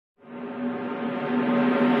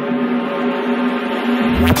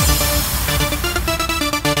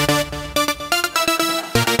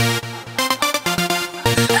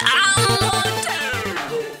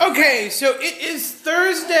So it is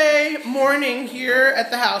Thursday morning here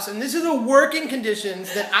at the house, and this is the working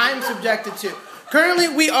conditions that I'm subjected to. Currently,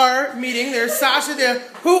 we are meeting. There's Sasha there,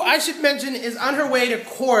 who I should mention is on her way to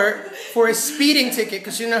court for a speeding ticket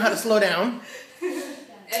because she didn't know how to slow down.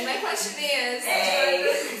 And my question is,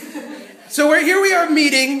 So we are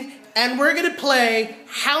meeting, and we're going to play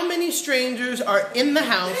How Many Strangers Are in the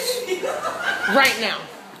House right now.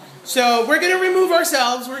 So we're going to remove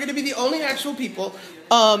ourselves. We're going to be the only actual people.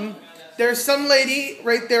 There's some lady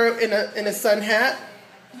right there in a sun hat.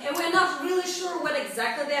 And we're not really sure what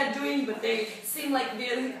exactly they are doing, but they seem like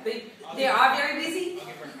they are very busy.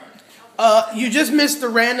 You just missed the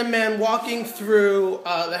random man walking through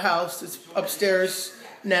the house. It's upstairs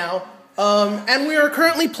now. And we are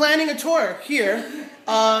currently planning a tour here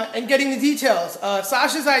and getting the details.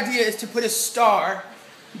 Sasha's idea is to put a star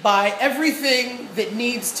by everything that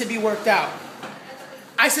needs to be worked out.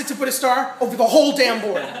 I said to put a star over the whole damn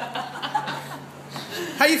board.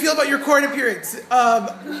 How do you feel about your court appearance?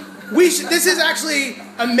 This is actually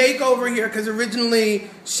a makeover here because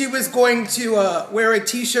originally she was going to wear a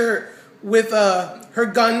t-shirt with her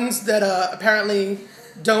guns that apparently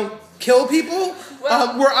don't kill people.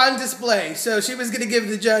 Were on display. So she was going to give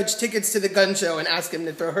the judge tickets to the gun show and ask him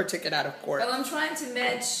to throw her ticket out of court. well, I'm trying to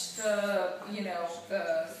match the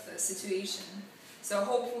situation. So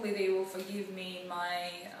hopefully they will forgive me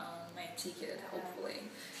my ticket, hopefully.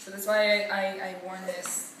 So that's why I worn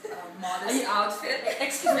this modest outfit.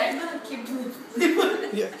 Excuse me, I'm gonna keep doing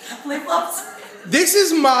flip-flops. This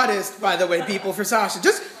is modest, by the way, people, for Sasha.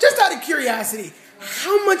 Just out of curiosity,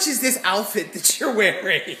 how much is this outfit that you're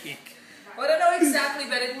wearing? Well, I don't know exactly,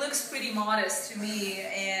 but it looks pretty modest to me.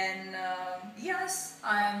 And yes,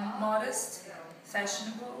 I'm modest,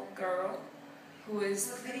 fashionable girl who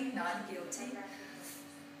is pleading not guilty.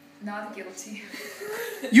 Not guilty.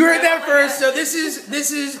 You heard that first. So this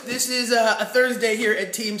is a Thursday here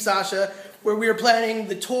at Team Sasha, where we are planning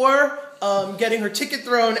the tour, getting her ticket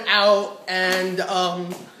thrown out, and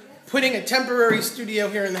putting a temporary studio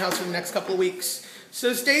here in the house for the next couple of weeks.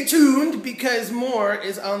 So stay tuned because more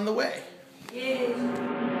is on the way. Yeah.